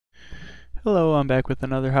Hello, I'm back with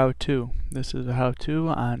another how-to. This is a how-to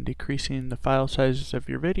on decreasing the file sizes of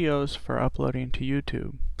your videos for uploading to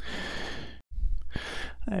YouTube.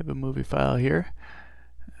 I have a movie file here.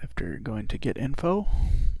 After going to Get Info,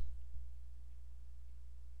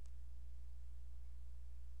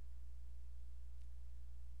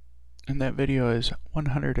 and that video is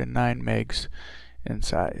 109 megs in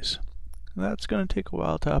size. That's going to take a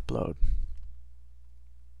while to upload.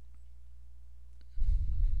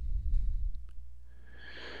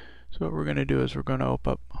 So what we're going to do is we're going to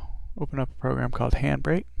open up a program called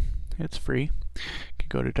Handbrake. It's free. You can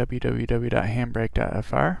go to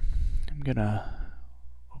www.handbrake.fr. I'm going to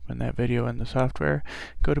open that video in the software,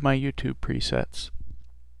 go to my YouTube presets.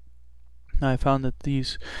 Now I found that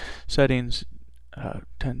these settings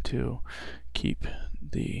tend to keep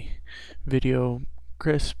the video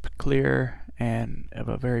crisp, clear, and of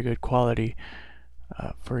a very good quality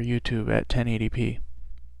for YouTube at 1080p.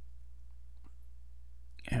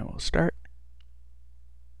 And we'll start.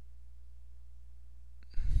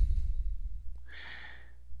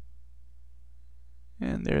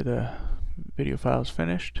 And there the video file is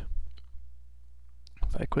finished.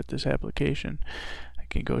 If I quit this application, I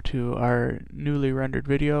can go to our newly rendered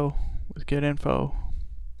video with Get Info.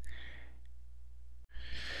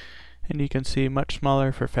 And you can see much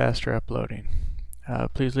smaller for faster uploading.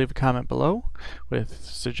 Please leave a comment below with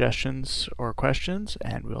suggestions or questions,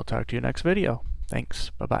 and we'll talk to you next video. Thanks.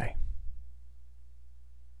 Bye-bye.